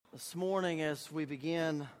This morning, as we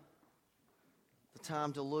begin the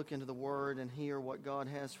time to look into the Word and hear what God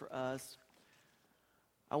has for us,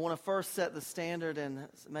 I want to first set the standard and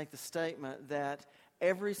make the statement that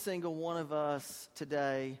every single one of us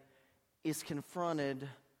today is confronted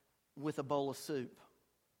with a bowl of soup.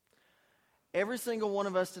 Every single one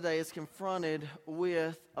of us today is confronted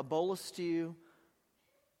with a bowl of stew,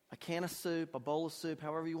 a can of soup, a bowl of soup,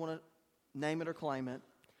 however you want to name it or claim it.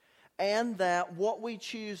 And that what we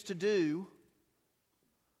choose to do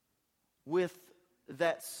with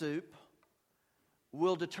that soup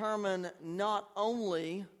will determine not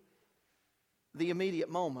only the immediate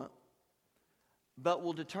moment, but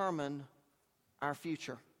will determine our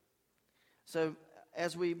future. So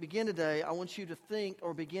as we begin today, I want you to think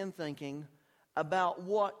or begin thinking about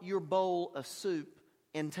what your bowl of soup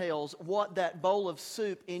entails, what that bowl of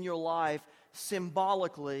soup in your life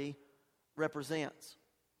symbolically represents.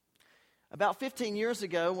 About 15 years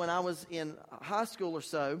ago, when I was in high school or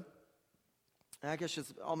so, I guess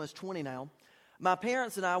it's almost 20 now, my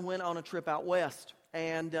parents and I went on a trip out west.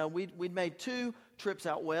 And we'd made two trips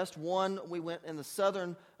out west. One, we went in the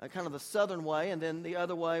southern, kind of the southern way, and then the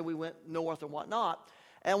other way we went north and whatnot.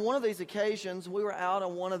 And one of these occasions, we were out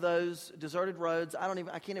on one of those deserted roads. I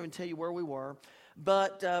can't even tell you where we were.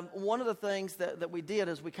 But one of the things that we did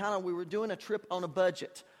is we were doing a trip on a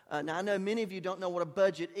budget. Now, I know many of you don't know what a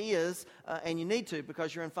budget is, and you need to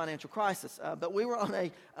because you're in financial crisis. But we were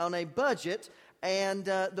on a budget, and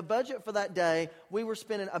the budget for that day, we were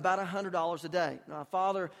spending about $100 a day. Now, my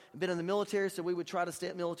father had been in the military, so we would try to stay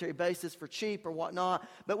at military bases for cheap or whatnot.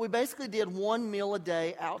 But we basically did one meal a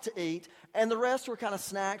day out to eat, and the rest were kind of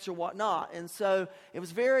snacks or whatnot. And so it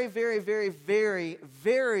was very, very, very, very,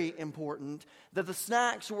 very important that the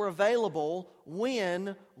snacks were available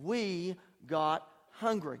when we got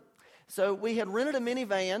hungry. So we had rented a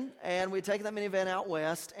minivan, and we'd taken that minivan out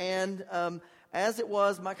west, and as it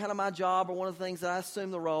was, my job, or one of the things that I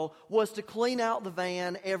assumed the role, was to clean out the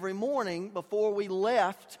van every morning before we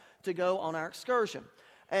left to go on our excursion.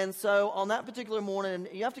 And so on that particular morning,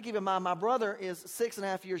 you have to keep in mind, my brother is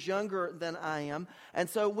 6.5 years younger than I am, and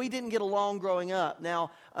so we didn't get along growing up.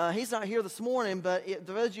 Now, he's not here this morning, but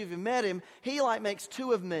those of you who met him, he makes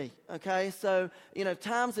two of me, okay? So,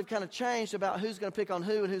 times have kind of changed about who's going to pick on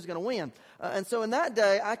who and who's going to win. And so in that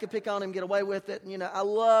day, I could pick on him, get away with it. I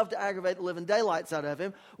love to aggravate the living daylights out of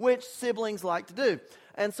him, which siblings like to do.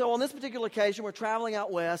 And so on this particular occasion, we're traveling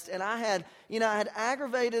out west, and I had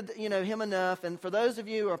aggravated, him enough. And for those of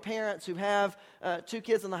you who are parents who have two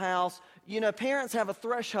kids in the house, parents have a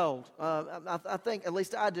threshold. I think, at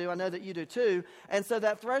least I do. I know that you do too. And so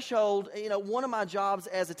that threshold, one of my jobs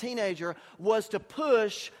as a teenager was to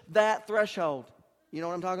push that threshold. You know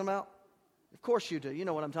what I'm talking about? Of course you do. You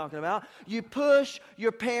know what I'm talking about. You push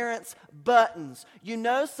your parents' buttons. You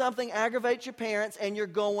know something aggravates your parents, and you're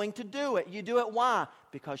going to do it. You do it why?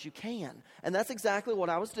 Because you can. And that's exactly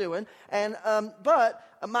what I was doing. And but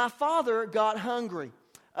my father got hungry.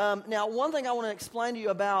 Now, one thing I want to explain to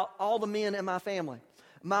you about all the men in my family.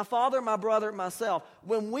 My father, my brother, myself.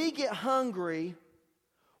 When we get hungry,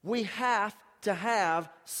 we have to have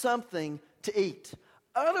something to eat.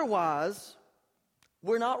 Otherwise,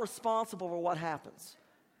 we're not responsible for what happens.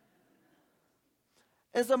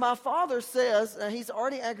 And so my father says, he's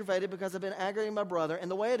already aggravated because I've been aggravating my brother. And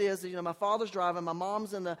the way it is, my father's driving, my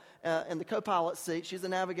mom's in the co-pilot seat. She's the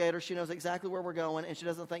navigator. She knows exactly where we're going, and she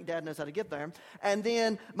doesn't think Dad knows how to get there. And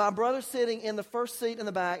then my brother's sitting in the first seat in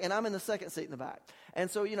the back, and I'm in the second seat in the back. And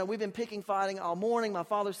so, we've been fighting all morning. My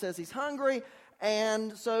father says he's hungry,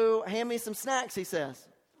 and so hand me some snacks, he says.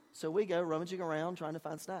 So we go rummaging around trying to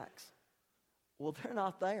find snacks. Well, they're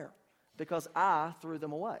not there because I threw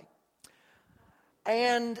them away.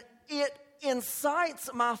 And it incites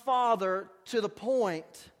my father to the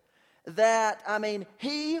point that,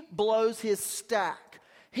 he blows his stack.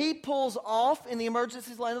 He pulls off in the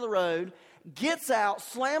emergency lane of the road, gets out,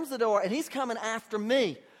 slams the door, and he's coming after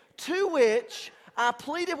me. To which I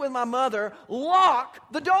pleaded with my mother,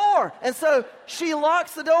 lock the door. And so she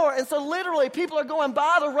locks the door. And so literally people are going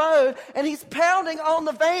by the road, and he's pounding on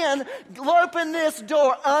the van, open this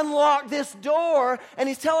door, unlock this door. And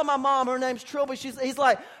he's telling my mom, her name's Trilby, he's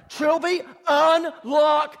like, Trilby,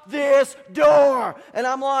 unlock this door. And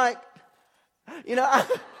I'm like,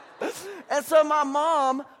 and so my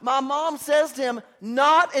mom says to him,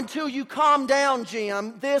 not until you calm down,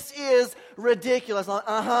 Jim. This is ridiculous.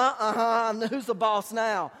 I'm like, who's the boss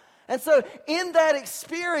now? And so in that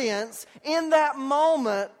experience, in that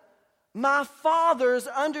moment, my father's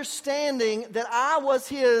understanding that I was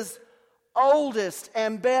his oldest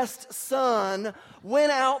and best son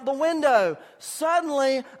went out the window.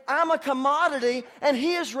 Suddenly, I'm a commodity, and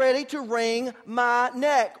he is ready to wring my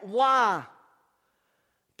neck. Why?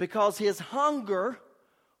 Because his hunger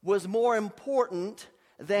was more important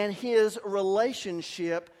than his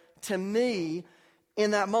relationship to me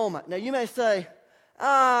in that moment. Now, you may say,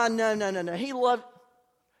 no. He loved...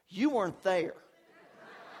 You weren't there.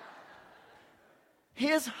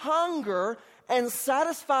 His hunger and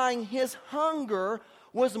satisfying his hunger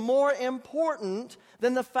was more important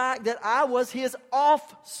than the fact that I was his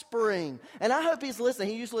offspring. And I hope he's listening.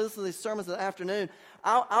 He usually listens to these sermons in the afternoon.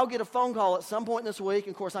 I'll get a phone call at some point this week.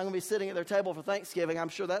 Of course, I'm going to be sitting at their table for Thanksgiving. I'm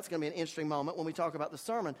sure that's going to be an interesting moment when we talk about the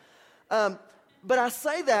sermon. But I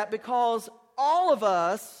say that because all of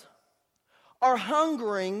us are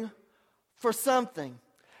hungering for something.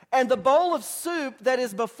 And the bowl of soup that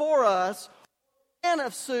is before us, can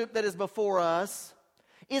of soup that is before us,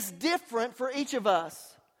 is different for each of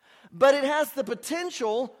us. But it has the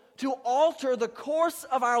potential to alter the course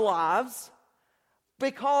of our lives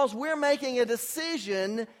because we're making a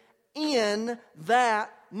decision in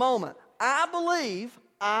that moment. I believe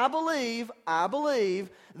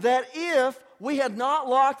that if we had not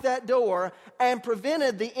locked that door and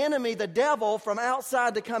prevented the enemy, the devil, from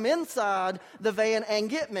outside to come inside the van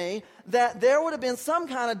and get me, that there would have been some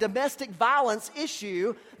kind of domestic violence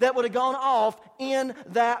issue that would have gone off in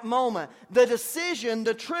that moment. The decision,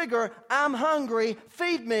 the trigger, I'm hungry,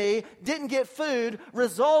 feed me, didn't get food,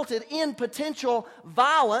 resulted in potential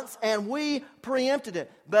violence, and we preempted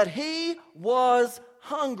it. But he was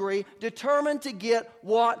hungry, determined to get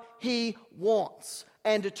what he wants,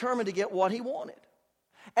 and determined to get what he wanted.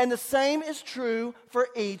 And the same is true for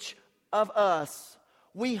each of us.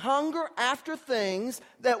 We hunger after things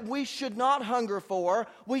that we should not hunger for.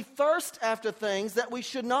 We thirst after things that we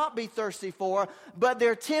should not be thirsty for, but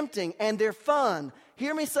they're tempting and they're fun.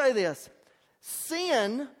 Hear me say this.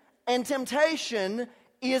 Sin and temptation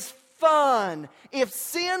is fun. If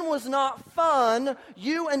sin was not fun,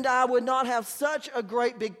 you and I would not have such a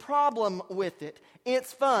great big problem with it.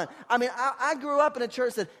 It's fun. I mean, I grew up in a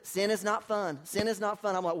church that said, sin is not fun. Sin is not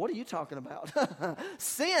fun. I'm like, what are you talking about?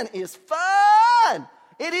 Sin is fun.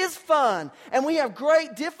 It is fun. And we have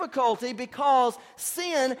great difficulty because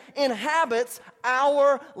sin inhabits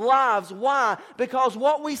our lives. Why? Because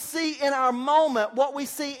what we see in our moment, what we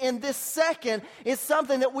see in this second, is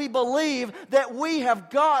something that we believe that we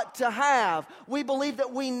have got to have. We believe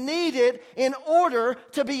that we need it in order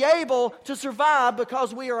to be able to survive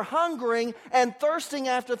because we are hungering and thirsting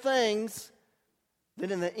after things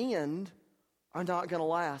that in the end are not going to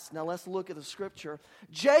last. Now let's look at the scripture.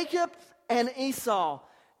 Jacob and Esau.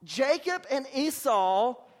 Jacob and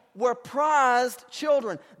Esau were prized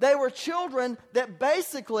children. They were children that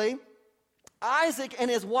basically Isaac and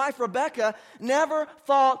his wife Rebekah never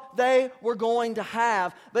thought they were going to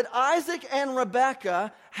have. But Isaac and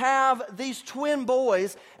Rebekah have these twin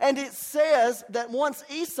boys, and it says that once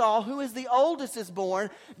Esau, who is the oldest, is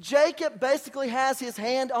born, Jacob basically has his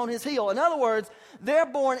hand on his heel. In other words, they're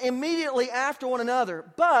born immediately after one another.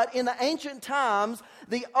 But in the ancient times,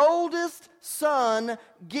 the oldest son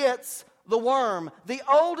gets the worm. The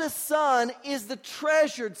oldest son is the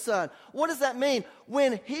treasured son. What does that mean?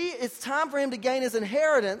 When it's time for him to gain his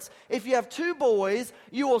inheritance, if you have two boys,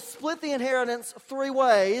 you will split the inheritance 3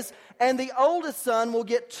 ways, and the oldest son will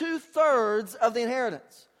get 2/3 of the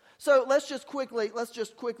inheritance. So let's just quickly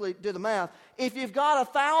do the math. If you've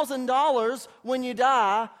got $1,000 when you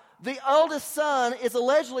die, the oldest son is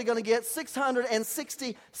allegedly going to get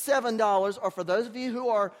 $667, or for those of you who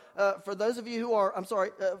are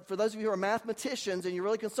mathematicians and you're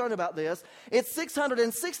really concerned about this, it's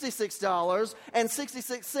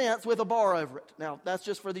 $666.66 with a bar over it. Now, that's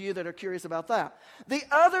just for you that are curious about that. The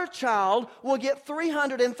other child will get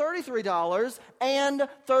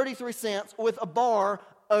 $333.33 with a bar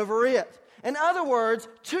over it. In other words,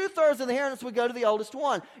 2/3 of the inheritance would go to the oldest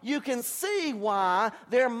one. You can see why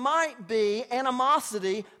there might be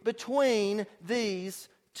animosity between these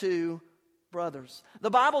two brothers. The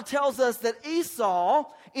Bible tells us that Esau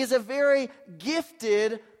is a very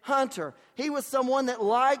gifted hunter. He was someone that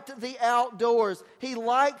liked the outdoors. He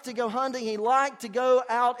liked to go hunting. He liked to go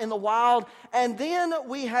out in the wild. And then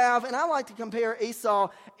we have, and I like to compare Esau.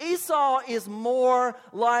 Esau is more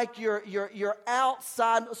like your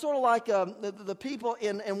outside, sort of like the people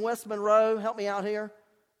in West Monroe, help me out here,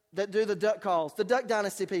 that do the duck calls, the Duck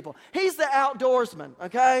Dynasty people. He's the outdoorsman,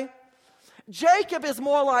 okay? Jacob is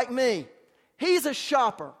more like me. He's a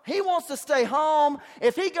shopper. He wants to stay home.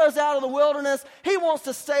 If he goes out in the wilderness, he wants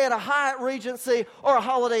to stay at a Hyatt Regency or a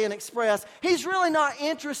Holiday Inn Express. He's really not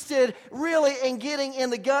interested in getting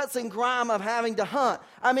in the guts and grime of having to hunt.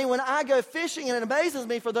 I mean, when I go fishing, and it amazes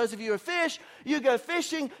me for those of you who fish, you go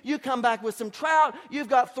fishing, you come back with some trout, you've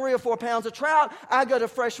got 3 or 4 pounds of trout. I go to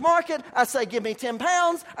Fresh Market, I say, give me 10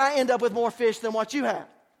 pounds. I end up with more fish than what you have.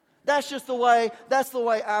 That's the way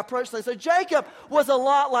I approach things. So Jacob was a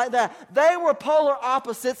lot like that. They were polar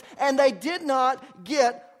opposites, and they did not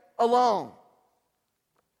get along.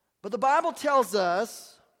 But the Bible tells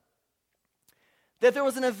us that there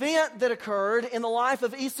was an event that occurred in the life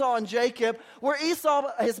of Esau and Jacob, where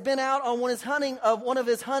Esau has been out on one of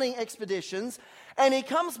his hunting expeditions, and he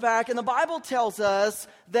comes back, and the Bible tells us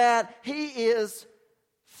that he is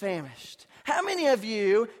famished. How many of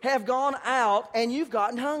you have gone out and you've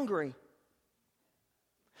gotten hungry?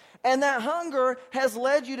 And that hunger has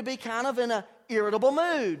led you to be kind of in an irritable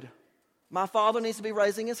mood. My father needs to be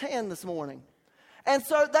raising his hand this morning. And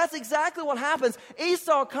so that's exactly what happens.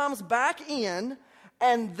 Esau comes back in,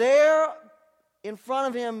 and there in front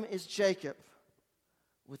of him is Jacob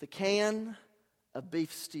with a can of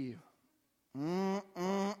beef stew.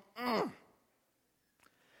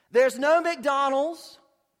 There's no McDonald's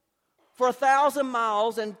for 1,000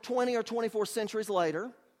 miles and 20 or 24 centuries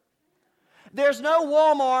later. There's no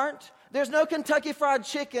Walmart. There's no Kentucky Fried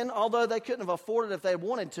Chicken, although they couldn't have afforded it if they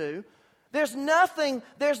wanted to. There's nothing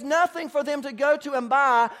for them to go to and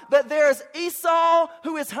buy, but there's Esau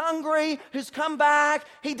who is hungry, who's come back.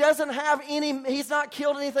 He's not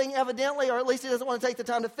killed anything evidently, or at least he doesn't want to take the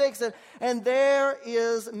time to fix it. And there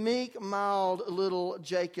is meek, mild little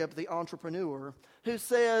Jacob, the entrepreneur, who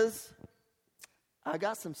says, I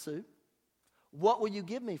got some soup. What will you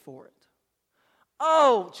give me for it?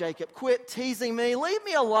 Oh, Jacob, quit teasing me. Leave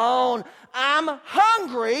me alone. I'm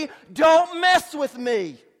hungry. Don't mess with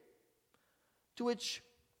me. To which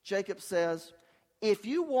Jacob says, if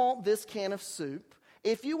you want this can of soup,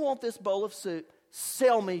 if you want this bowl of soup,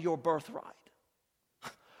 sell me your birthright.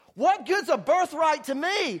 What good's a birthright to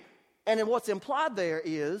me? And then what's implied there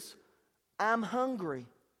is, I'm hungry.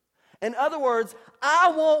 In other words,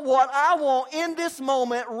 I want what I want in this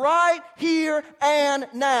moment, right here and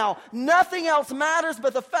now. Nothing else matters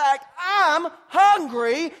but the fact I'm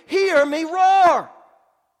hungry. Hear me roar.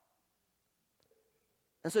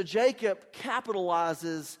 And so Jacob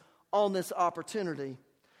capitalizes on this opportunity,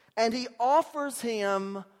 and he offers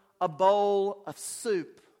him a bowl of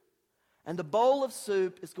soup. And the bowl of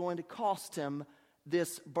soup is going to cost him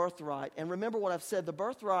this birthright. And remember what I've said, the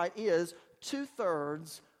birthright is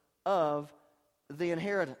 2/3 of the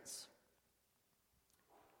inheritance.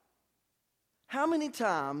 How many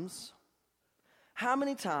times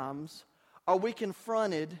are we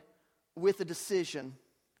confronted with a decision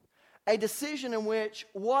in which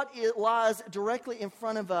what lies directly in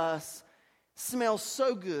front of us smells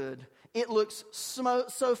so good, it looks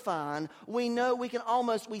so fine, we know we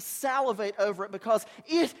salivate over it because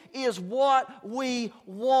it is what we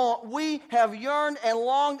want. We have yearned and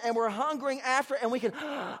longed and we're hungering after it, and we can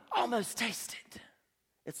almost taste it.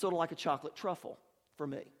 It's sort of like a chocolate truffle for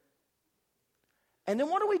me. And then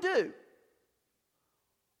what do?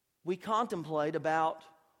 We contemplate about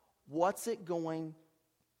what's it going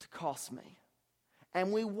to cost me.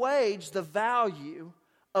 And we wage the value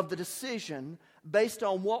of the decision based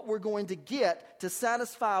on what we're going to get to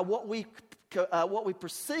satisfy what we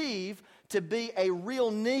perceive to be a real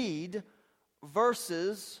need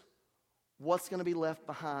versus what's going to be left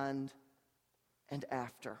behind and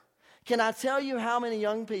after. Can I tell you how many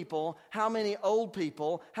young people, how many old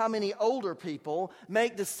people, how many older people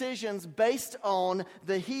make decisions based on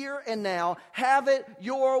the here and now? Have it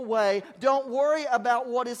your way. Don't worry about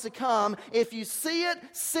what is to come. If you see it,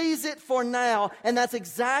 seize it for now. And that's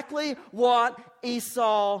exactly what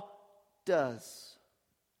Esau does.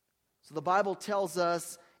 So the Bible tells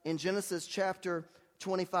us in Genesis chapter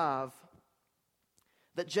 25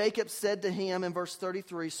 that Jacob said to him in verse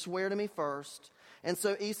 33, swear to me first. And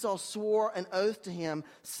so Esau swore an oath to him,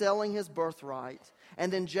 selling his birthright.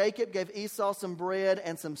 And then Jacob gave Esau some bread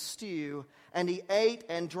and some stew, and he ate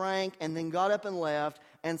and drank and then got up and left.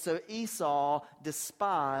 And so Esau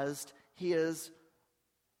despised his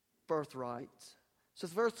birthright. So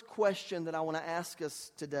the first question that I want to ask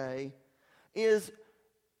us today is,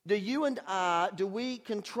 do we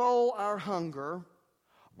control our hunger,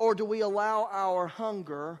 or do we allow our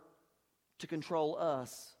hunger to control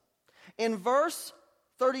us? In verse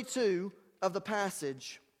 32 of the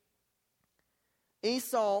passage,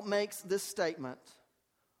 Esau makes this statement.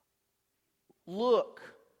 Look,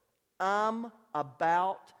 I'm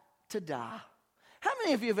about to die. How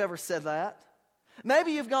many of you have ever said that?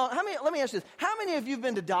 Maybe you've gone, let me ask you this. How many of you have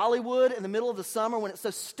been to Dollywood in the middle of the summer when it's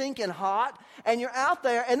so stinking hot and you're out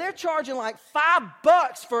there and they're charging like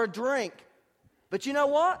 $5 for a drink? But you know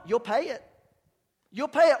what? You'll pay it. You'll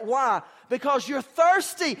pay it. Why? Because you're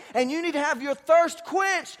thirsty and you need to have your thirst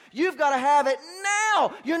quenched. You've got to have it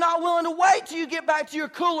now. You're not willing to wait till you get back to your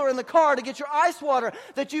cooler in the car to get your ice water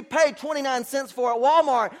that you paid 29 cents for at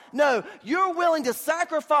Walmart. No, you're willing to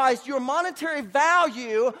sacrifice your monetary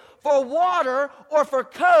value for water or for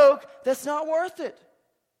Coke that's not worth it.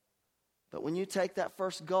 But when you take that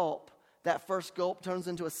first gulp turns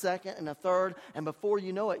into a second and a third, and before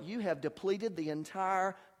you know it, you have depleted the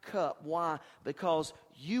entire cup. Why? Because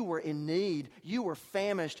you were in need, you were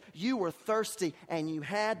famished, you were thirsty, and you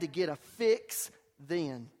had to get a fix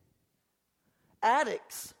then.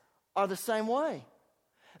 Addicts are the same way.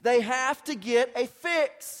 They have to get a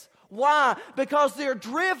fix. Why? Because they're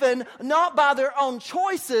driven not by their own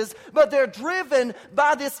choices, but they're driven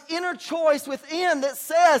by this inner choice within that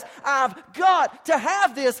says, I've got to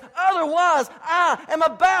have this, otherwise I am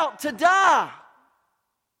about to die.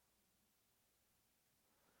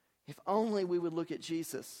 If only we would look at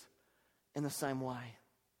Jesus in the same way.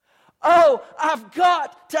 Oh, I've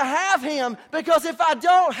got to have him, because if I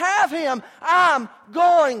don't have him, I'm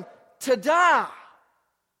going to die.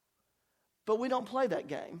 But we don't play that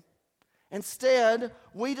game. Instead,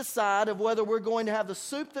 we decide of whether we're going to have the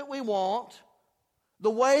soup that we want, the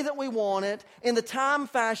way that we want it, in the time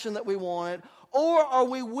fashion that we want it, or are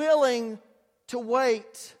we willing to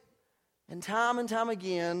wait? And time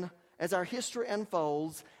again, as our history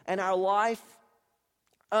unfolds and our life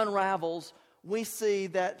unravels, we see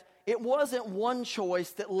that it wasn't one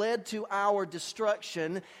choice that led to our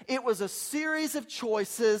destruction. It was a series of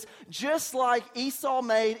choices, just like Esau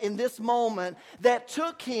made in this moment, that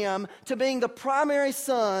took him to being the primary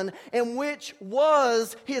son, and which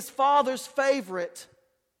was his father's favorite,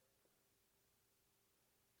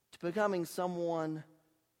 to becoming someone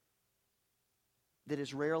that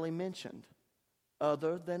is rarely mentioned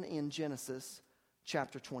other than in Genesis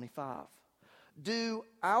chapter 25. Do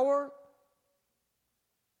our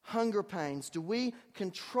hunger pains, do we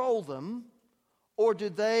control them, or do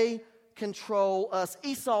they control us?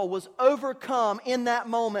 Esau was overcome in that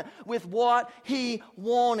moment with what he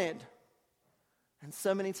wanted. And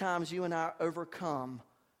so many times you and I are overcome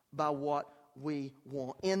by what we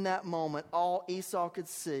want. In that moment, all Esau could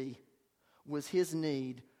see was his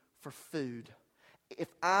need for food. If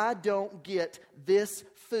I don't get this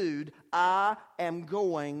food, I am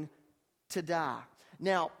going to die.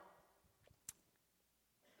 Now,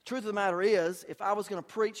 truth of the matter is, if I was going to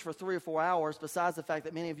preach for 3 or 4 hours, besides the fact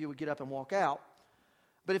that many of you would get up and walk out,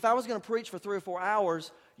 but if I was going to preach for 3 or 4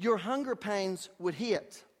 hours, your hunger pains would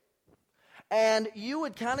hit. And you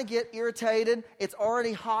would kind of get irritated. It's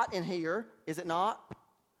already hot in here, is it not?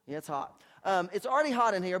 Yeah, it's hot. It's already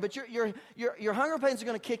hot in here, but your hunger pains are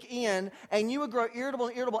going to kick in, and you would grow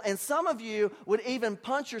irritable, and some of you would even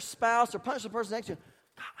punch your spouse or punch the person next to you.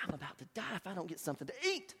 God, I'm about to die if I don't get something to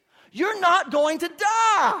eat. You're not going to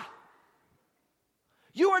die.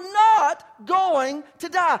 You are not going to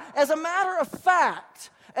die. As a matter of fact,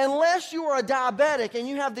 unless you are a diabetic and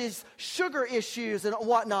you have these sugar issues and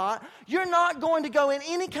whatnot, you're not going to go in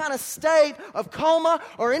any kind of state of coma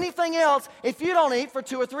or anything else if you don't eat for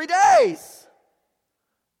 2 or 3 days.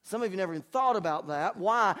 Some of you never even thought about that.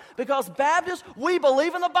 Why? Because Baptists, we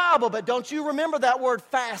believe in the Bible, but don't you remember that word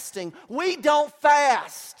fasting? We don't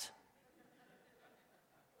fast.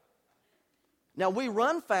 Now, we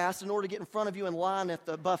run fast in order to get in front of you in line at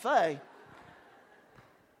the buffet.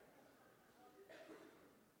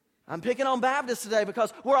 I'm picking on Baptists today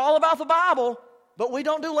because we're all about the Bible, but we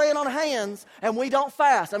don't do laying on hands, and we don't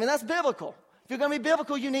fast. I mean, that's biblical. If you're going to be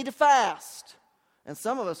biblical, you need to fast. And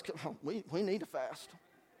some of us, we need to fast.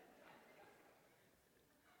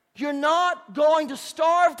 You're not going to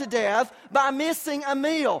starve to death by missing a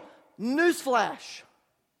meal. Newsflash.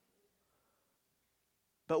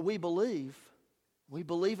 But we believe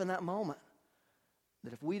in that moment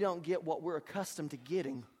that if we don't get what we're accustomed to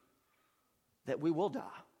getting, that we will die.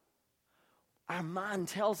 Our mind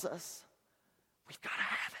tells us we've got to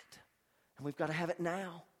have it, and we've got to have it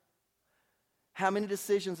now. How many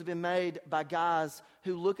decisions have been made by guys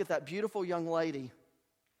who look at that beautiful young lady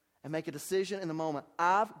and make a decision in the moment?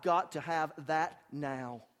 I've got to have that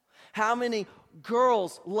now. How many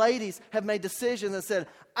girls, ladies, have made decisions that said,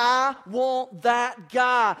 I want that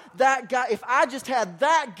guy. That guy, if I just had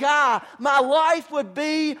that guy, my life would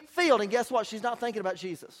be filled. And guess what? She's not thinking about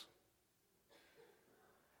Jesus.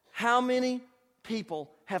 How many people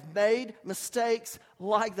have made mistakes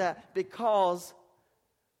like that because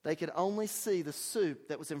they could only see the soup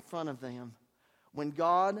that was in front of them when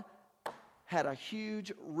God had a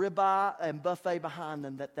huge ribeye and buffet behind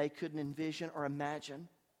them that they couldn't envision or imagine.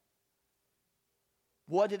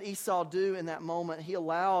 What did Esau do in that moment? He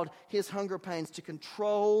allowed his hunger pains to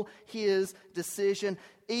control his decision.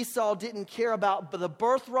 Esau didn't care about the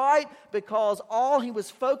birthright because all he was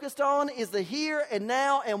focused on is the here and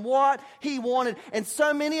now and what he wanted. And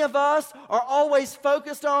so many of us are always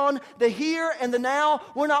focused on the here and the now.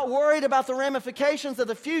 We're not worried about the ramifications of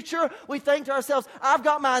the future. We think to ourselves, I've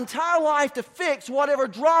got my entire life to fix whatever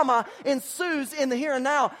drama ensues in the here and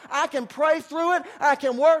now. I can pray through it. I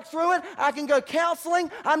can work through it. I can go counseling.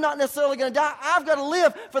 I'm not necessarily going to die. I've got to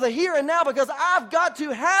live for the here and now because I've got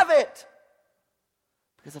to have it.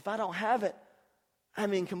 Because if I don't have it,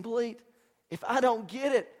 I'm incomplete. If I don't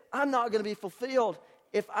get it, I'm not going to be fulfilled.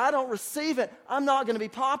 If I don't receive it, I'm not going to be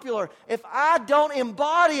popular. If I don't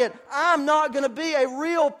embody it, I'm not going to be a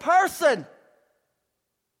real person. And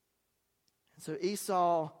so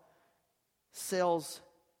Esau sells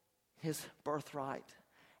his birthright,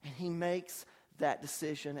 and he makes that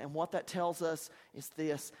decision. And what that tells us is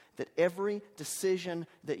this, that every decision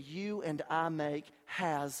that you and I make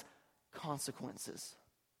has consequences.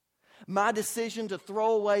 My decision to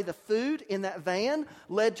throw away the food in that van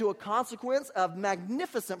led to a consequence of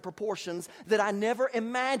magnificent proportions that I never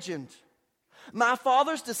imagined. My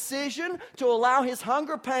father's decision to allow his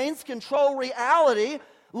hunger pains control reality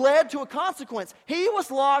led to a consequence. He was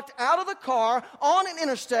locked out of the car on an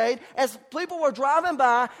interstate as people were driving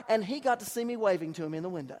by, and he got to see me waving to him in the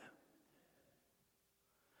window.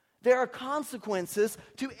 There are consequences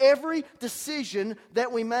to every decision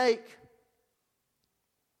that we make.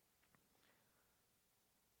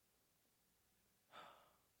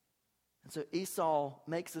 So Esau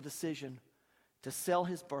makes a decision to sell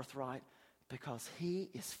his birthright because he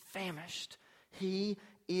is famished. He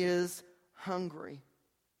is hungry.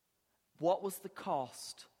 What was the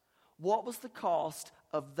cost? What was the cost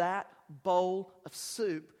of that bowl of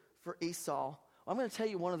soup for Esau? Well, I'm going to tell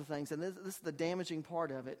you one of the things, and this is the damaging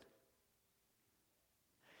part of it.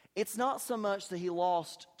 It's not so much that he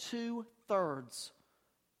lost 2/3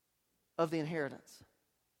 of the inheritance.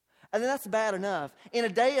 And that's bad enough. In a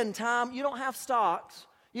day and time, you don't have stocks.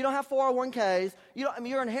 You don't have 401ks.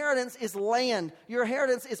 Your inheritance is land. Your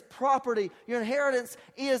inheritance is property. Your inheritance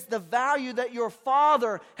is the value that your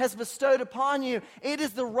father has bestowed upon you. It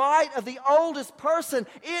is the right of the oldest person.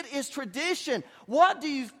 It is tradition. What do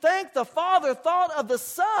you think the father thought of the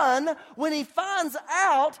son when he finds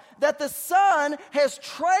out that the son has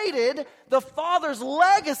traded the father's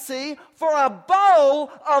legacy for a bowl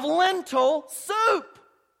of lentil soup?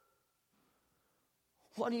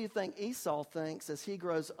 What do you think Esau thinks as he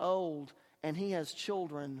grows old and he has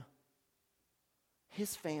children?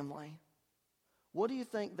 His family. What do you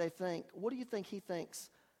think they think? What do you think he thinks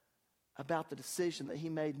about the decision that he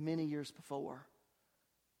made many years before?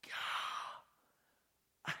 God,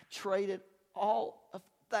 I traded all of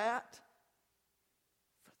that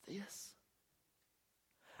for this.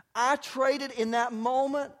 I traded in that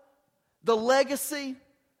moment the legacy,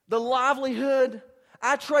 the livelihood.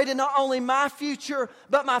 I traded not only my future,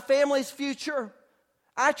 but my family's future.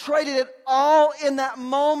 I traded it all in that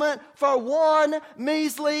moment for one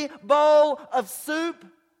measly bowl of soup.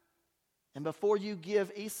 And before you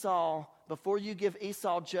give Esau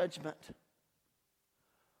judgment,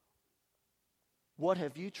 what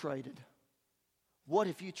have you traded? What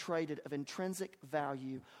have you traded of intrinsic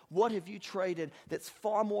value? What have you traded that's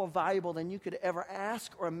far more valuable than you could ever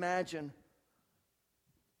ask or imagine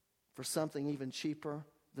for something even cheaper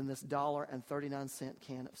than this $1.39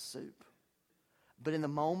 can of soup? But in the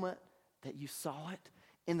moment that you saw it,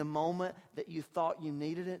 in the moment that you thought you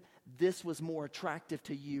needed it, this was more attractive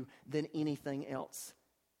to you than anything else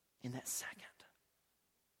in that second.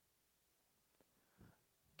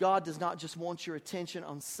 God does not just want your attention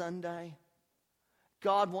on Sunday.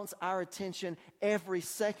 God wants our attention every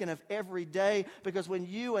second of every day, because when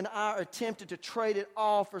you and I are tempted to trade it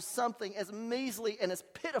all for something as measly and as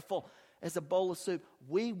pitiful as a bowl of soup,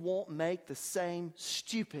 we won't make the same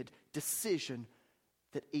stupid decision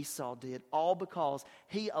that Esau did, all because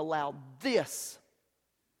he allowed this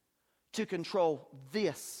to control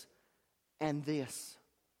this and this.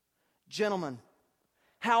 Gentlemen,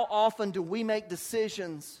 how often do we make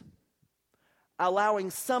decisions allowing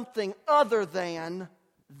something other than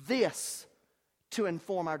this to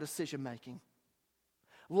inform our decision making?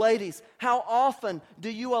 Ladies, how often do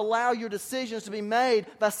you allow your decisions to be made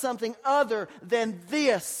by something other than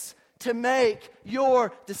this to make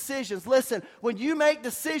your decisions. Listen, when you make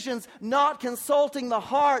decisions not consulting the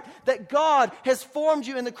heart that God has formed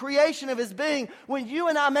you in the creation of His being, when you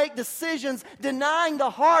and I make decisions denying the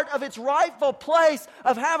heart of its rightful place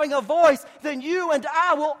of having a voice, then you and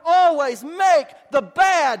I will always make the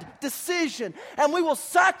bad decision. And we will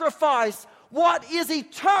sacrifice what is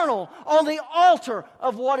eternal on the altar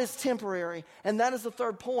of what is temporary. And that is the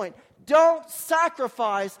third point. Don't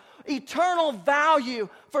sacrifice eternal value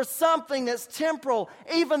for something that's temporal,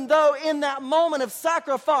 even though in that moment of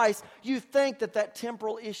sacrifice, you think that that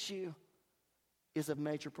temporal issue is of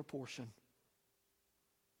major proportion.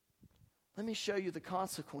 Let me show you the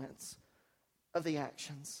consequence of the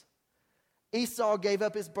actions. Esau gave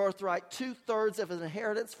up his birthright, 2/3 of his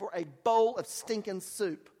inheritance, for a bowl of stinking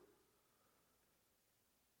soup.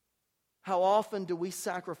 How often do we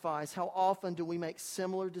sacrifice? How often do we make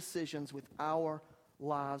similar decisions with our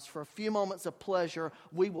lives? For a few moments of pleasure,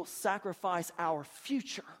 we will sacrifice our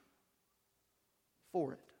future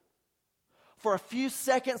for it. For a few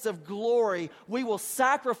seconds of glory, we will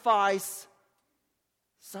sacrifice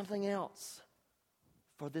something else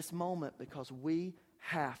for this moment because we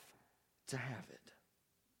have to have it.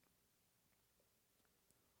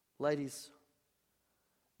 Ladies,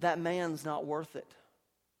 that man's not worth it.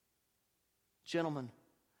 Gentlemen,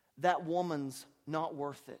 that woman's not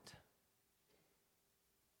worth it.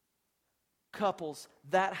 Couples,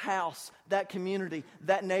 that house, that community,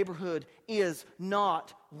 that neighborhood is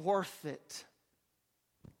not worth it.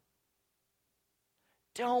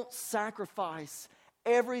 Don't sacrifice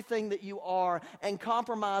everything that you are and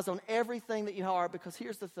compromise on everything that you are, because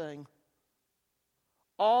here's the thing.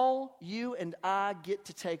 All you and I get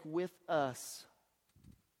to take with us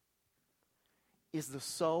is the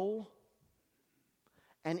soul.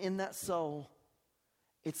 And in that soul,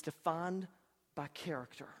 it's defined by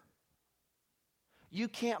character. You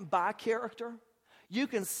can't buy character. You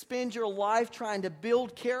can spend your life trying to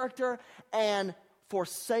build character and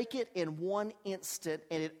forsake it in one instant,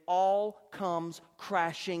 and it all comes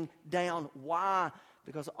crashing down. Why?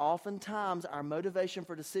 Because oftentimes our motivation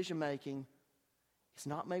for decision making is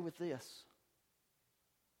not made with this.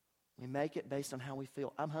 We make it based on how we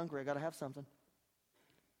feel. I'm hungry, I got to have something.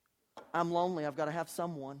 I'm lonely, I've got to have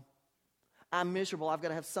someone. I'm miserable, I've got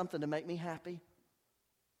to have something to make me happy.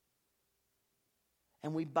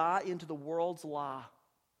 And we buy into the world's lie.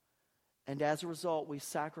 And as a result, we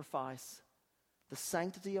sacrifice the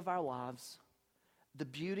sanctity of our lives, the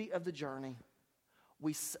beauty of the journey.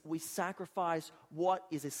 We sacrifice what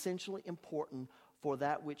is essentially important for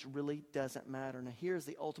that which really doesn't matter. Now, here's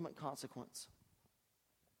the ultimate consequence.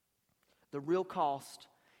 The real cost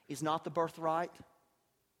is not the birthright.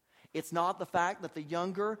 It's not the fact that the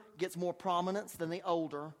younger gets more prominence than the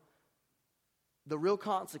older. The real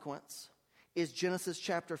consequence is Genesis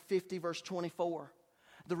chapter 50, verse 24.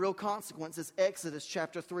 The real consequence is Exodus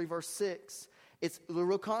chapter 3, verse 6. The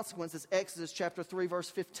real consequence is Exodus chapter 3, verse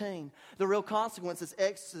 15. The real consequence is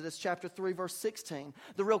Exodus chapter 3, verse 16.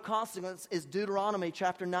 The real consequence is Deuteronomy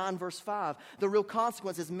chapter 9, verse 5. The real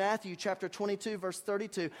consequence is Matthew chapter 22, verse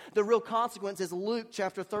 32. The real consequence is Luke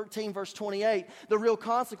chapter 13, verse 28. The real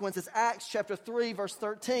consequence is Acts chapter 3, verse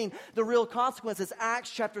 13. The real consequence is Acts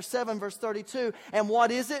chapter 7, verse 32. And what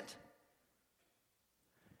is it?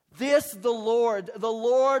 This the Lord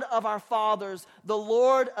of our fathers, the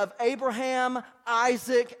Lord of Abraham,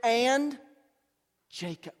 Isaac, and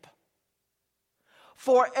Jacob.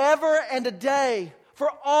 Forever and a day, for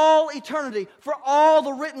all eternity, for all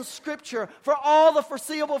the written scripture, for all the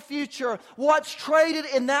foreseeable future, what's traded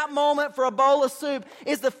in that moment for a bowl of soup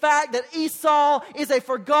is the fact that Esau is a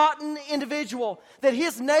forgotten individual, that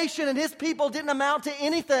his nation and his people didn't amount to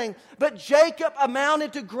anything, but Jacob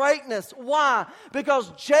amounted to greatness. Why? Because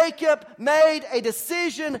Jacob made a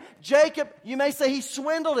decision. Jacob, you may say he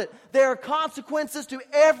swindled it. There are consequences to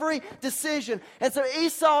every decision. And so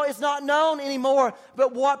Esau is not known anymore,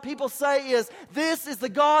 but what people say is, this is the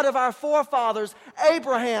God of our forefathers,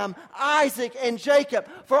 Abraham, Isaac, and Jacob.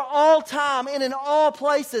 For all time and in all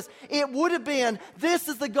places, it would have been, this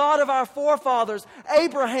is the God of our forefathers,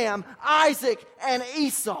 Abraham, Isaac, and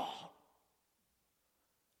Esau.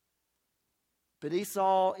 But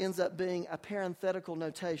Esau ends up being a parenthetical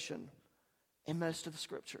notation in most of the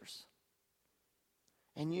scriptures.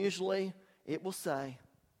 And usually it will say,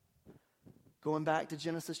 going back to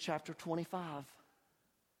Genesis chapter 25,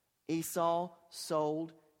 Esau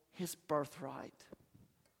sold his birthright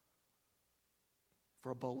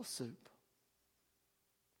for a bowl of soup.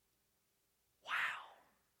 Wow.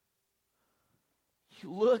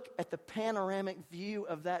 You look at the panoramic view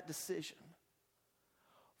of that decision.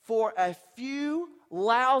 For a few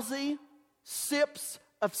lousy sips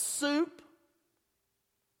of soup,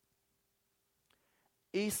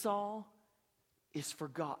 Esau is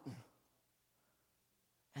forgotten.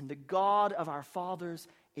 And the God of our fathers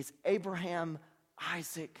is Abraham,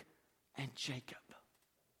 Isaac, and Jacob.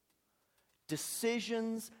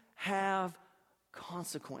 Decisions have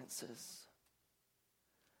consequences.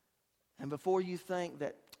 And before you think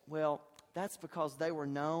that, well, that's because they were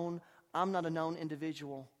known, I'm not a known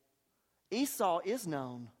individual. Esau is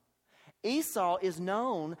known. Esau is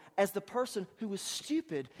known as the person who was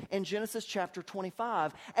stupid in Genesis chapter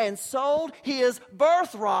 25 and sold his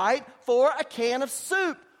birthright for a can of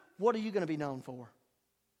soup. What are you going to be known for?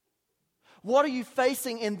 What are you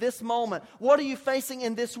facing in this moment? What are you facing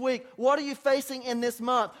in this week? What are you facing in this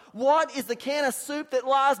month? What is the can of soup that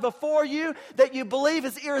lies before you that you believe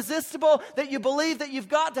is irresistible, that you believe that you've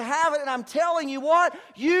got to have it? And I'm telling you what,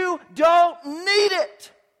 you don't need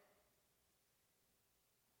it.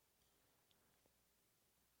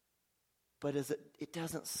 But it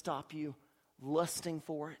doesn't stop you lusting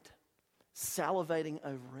for it, salivating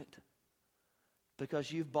over it,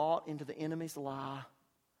 because you've bought into the enemy's lie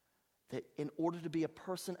that in order to be a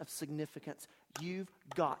person of significance, you've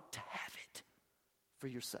got to have it for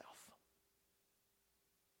yourself.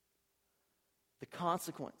 The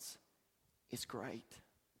consequence is great.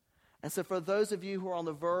 And so for those of you who are on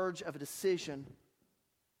the verge of a decision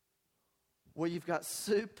where you've got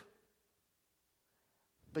soup,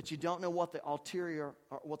 but you don't know what the ulterior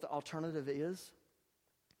or what the alternative is,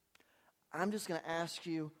 I'm just going to ask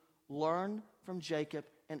you, learn from Jacob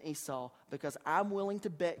and Esau, because I'm willing to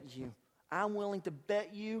bet you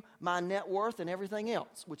my net worth and everything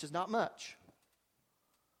else, which is not much,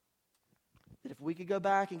 that if we could go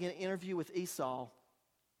back and get an interview with Esau,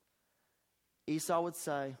 Esau would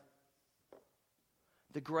say,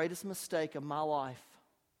 the greatest mistake of my life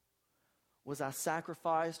was I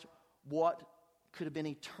sacrificed what could have been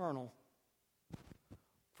eternal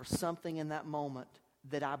for something in that moment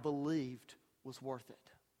that I believed was worth it.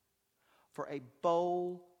 For a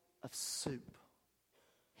bowl of soup,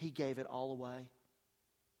 he gave it all away.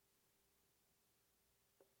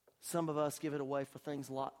 Some of us give it away for things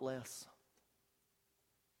a lot less.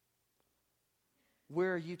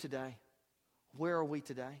 Where are you today? Where are we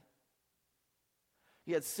today?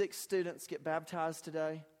 You had 6 students get baptized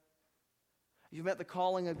today. You've met the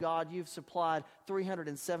calling of God. You've supplied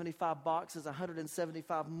 375 boxes,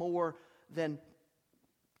 175 more than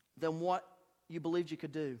what you believed you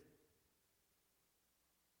could do.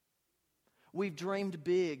 We've dreamed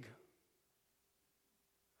big.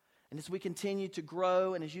 And as we continue to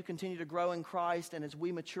grow, and as you continue to grow in Christ, and as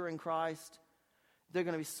we mature in Christ, there are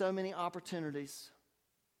going to be so many opportunities.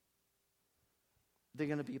 They're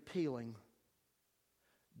going to be appealing.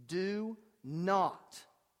 Do not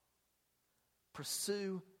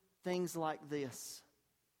pursue things like this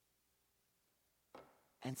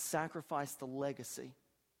and sacrifice the legacy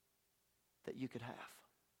that you could have.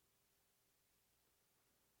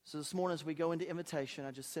 So this morning as we go into invitation,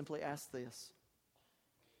 I just simply ask this.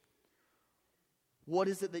 What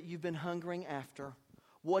is it that you've been hungering after?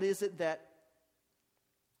 What is it that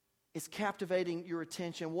is captivating your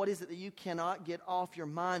attention? What is it that you cannot get off your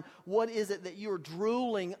mind? What is it that you're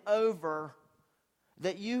drooling over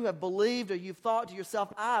that you have believed or you've thought to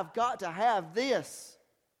yourself, I've got to have this?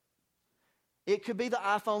 It could be the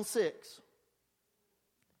iPhone 6.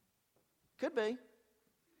 Could be.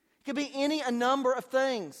 It could be a number of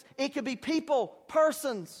things. It could be people,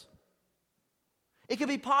 persons. It could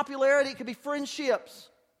be popularity. It could be friendships.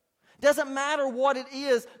 Doesn't matter what it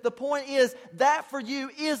is. The point is that for you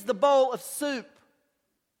is the bowl of soup.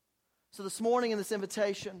 So this morning in this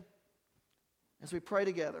invitation, as we pray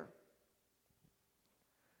together,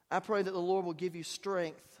 I pray that the Lord will give you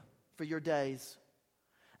strength for your days,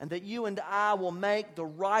 and that you and I will make the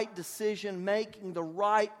right decision, making the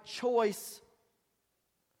right choice.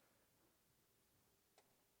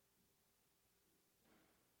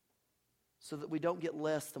 So that we don't get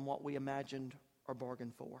less than what we imagined or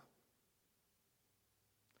bargained for.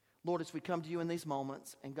 Lord, as we come to you in these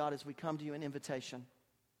moments, and God, as we come to you in invitation,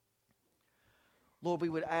 Lord, we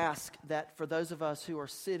would ask that for those of us who are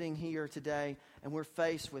sitting here today and we're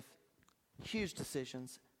faced with huge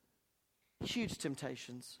decisions, huge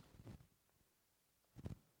temptations,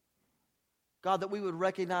 God, that we would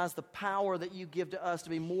recognize the power that you give to us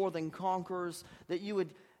to be more than conquerors, that you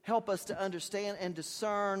would help us to understand and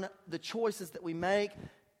discern the choices that we make,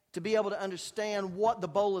 to be able to understand what the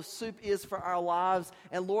bowl of soup is for our lives.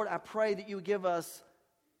 And Lord, I pray that you would give us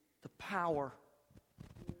the power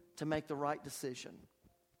to make the right decision.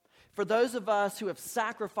 For those of us who have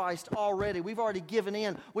sacrificed already, we've already given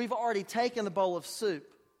in, we've already taken the bowl of soup.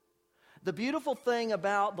 The beautiful thing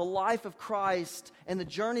about the life of Christ and the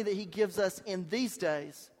journey that He gives us in these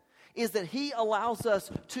days is that He allows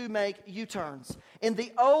us to make U-turns. In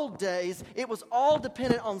the old days, it was all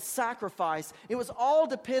dependent on sacrifice. It was all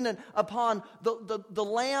dependent upon the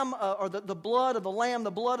lamb, or the blood of the lamb,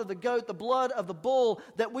 the blood of the goat, the blood of the bull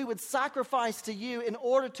that we would sacrifice to you in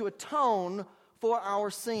order to atone for our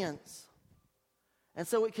sins. And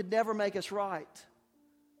so it could never make us right.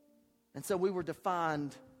 And so we were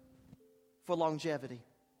defined for longevity.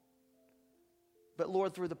 But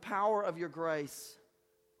Lord, through the power of your grace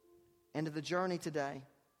and to the journey today,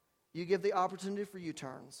 you give the opportunity for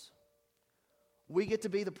U-turns. We get to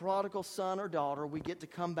be the prodigal son or daughter. We get to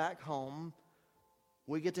come back home.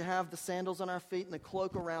 We get to have the sandals on our feet and the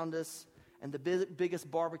cloak around us and the biggest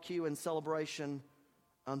barbecue and celebration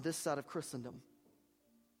on this side of Christendom.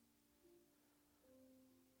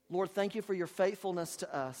 Lord, thank you for your faithfulness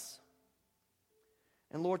to us.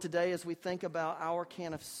 And Lord, today as we think about our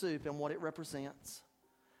can of soup and what it represents,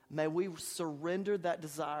 may we surrender that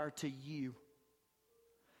desire to you.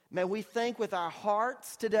 May we think with our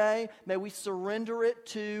hearts today, may we surrender it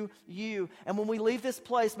to you. And when we leave this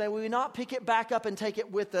place, may we not pick it back up and take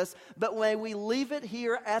it with us, but may we leave it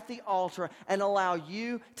here at the altar and allow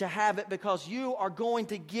you to have it, because you are going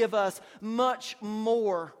to give us much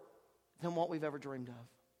more than what we've ever dreamed of.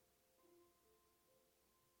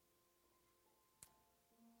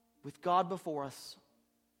 With God before us,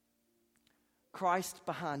 Christ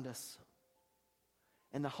behind us,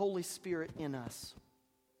 and the Holy Spirit in us,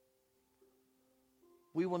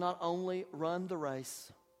 we will not only run the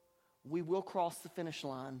race, we will cross the finish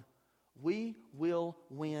line. We will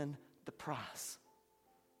win the prize.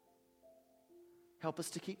 Help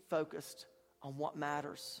us to keep focused on what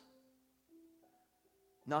matters.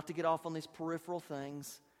 Not to get off on these peripheral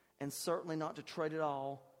things, and certainly not to trade it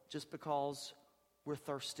all just because we're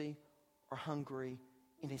thirsty or hungry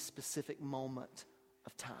in a specific moment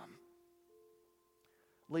of time.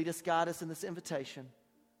 Lead us, guide us in this invitation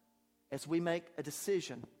as we make a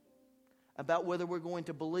decision about whether we're going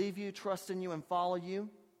to believe you, trust in you, and follow you,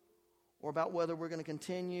 or about whether we're going to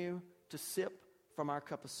continue to sip from our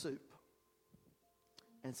cup of soup.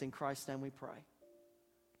 And it's in Christ's name we pray.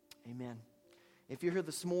 Amen. If you're here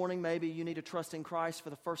this morning, maybe you need to trust in Christ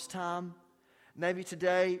for the first time. Maybe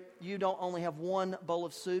today you don't only have one bowl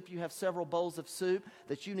of soup, you have several bowls of soup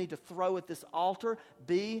that you need to throw at this altar.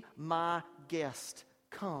 Be my guest.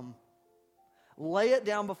 Come. Lay it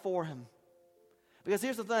down before Him. Because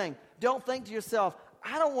here's the thing. Don't think to yourself,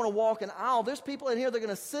 I don't want to walk an aisle. There's people in here that are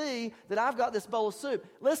going to see that I've got this bowl of soup.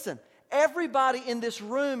 Listen, everybody in this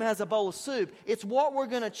room has a bowl of soup. It's what we're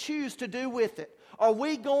going to choose to do with it. Are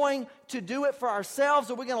we going to do it for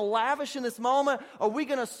ourselves? Are we going to lavish in this moment? Are we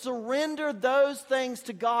going to surrender those things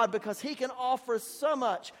to God because He can offer us so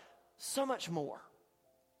much more?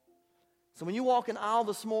 So when you walk an aisle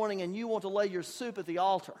this morning and you want to lay your soup at the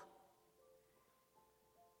altar,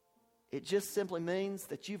 it just simply means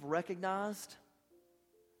that you've recognized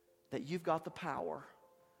that you've got the power,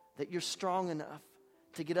 that you're strong enough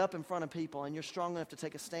to get up in front of people, and you're strong enough to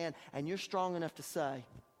take a stand, and you're strong enough to say,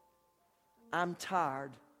 I'm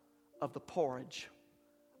tired of the porridge.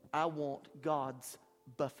 I want God's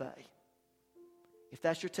buffet. If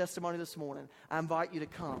that's your testimony this morning, I invite you to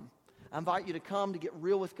come. I invite you to come to get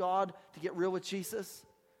real with God, to get real with Jesus,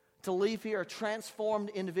 to leave here a transformed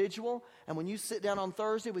individual. And when you sit down on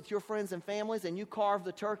Thursday with your friends and families and you carve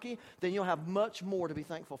the turkey, then you'll have much more to be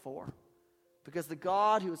thankful for. Because the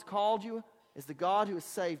God who has called you is the God who has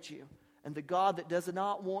saved you, and the God that does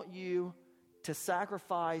not want you to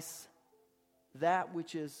sacrifice that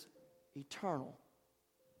which is eternal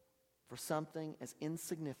for something as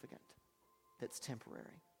insignificant that's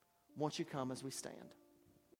temporary. Won't you come as we stand?